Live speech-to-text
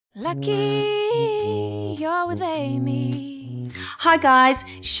Lucky you're with Amy. Hi guys,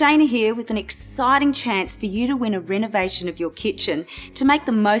 Shayna here with an exciting chance for you to win a renovation of your kitchen to make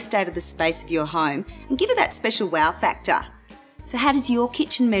the most out of the space of your home and give it that special wow factor. So how does your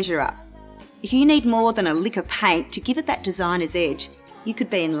kitchen measure up? If you need more than a lick of paint to give it that designer's edge, you could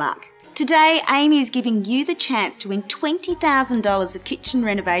be in luck. Today, Amy is giving you the chance to win $20,000 of kitchen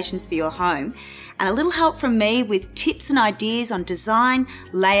renovations for your home and a little help from me with tips and ideas on design,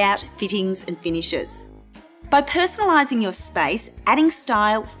 layout, fittings and finishes. By personalising your space, adding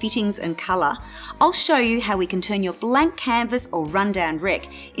style, fittings and colour, I'll show you how we can turn your blank canvas or rundown wreck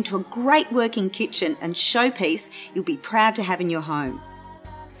into a great working kitchen and showpiece you'll be proud to have in your home.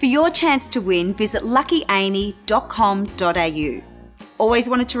 For your chance to win, visit luckyamy.com.au. Always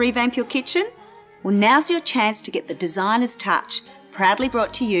wanted to revamp your kitchen? Well, now's your chance to get the designer's touch, proudly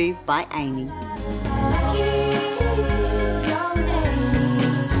brought to you by Amy.